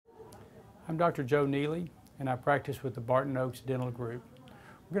I'm Dr. Joe Neely, and I practice with the Barton Oaks Dental Group.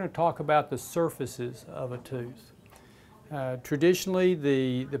 We're going to talk about the surfaces of a tooth. Traditionally,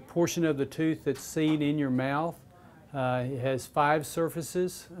 the portion of the tooth that's seen in your mouth has 5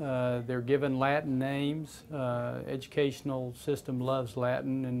 surfaces. They're given Latin names. Educational system loves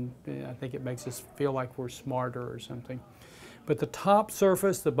Latin, and I think it makes us feel like we're smarter or something. But the top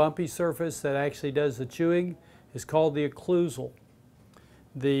surface, the bumpy surface that actually does the chewing, is called the occlusal.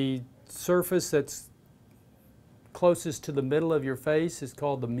 The surface that's closest to the middle of your face is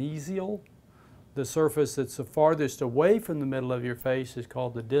called the mesial. The surface that's the farthest away from the middle of your face is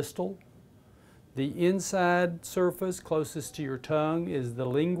called the distal. The inside surface closest to your tongue is the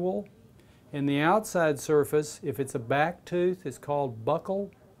lingual. And the outside surface, if it's a back tooth, is called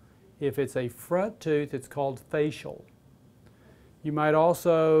buccal. If it's a front tooth, it's called facial. You might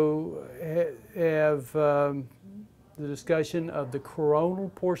also have the discussion of the coronal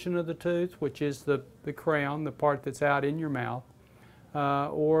portion of the tooth, which is the crown, the part that's out in your mouth,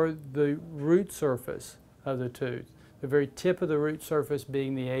 or the root surface of the tooth, the very tip of the root surface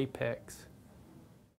being the apex.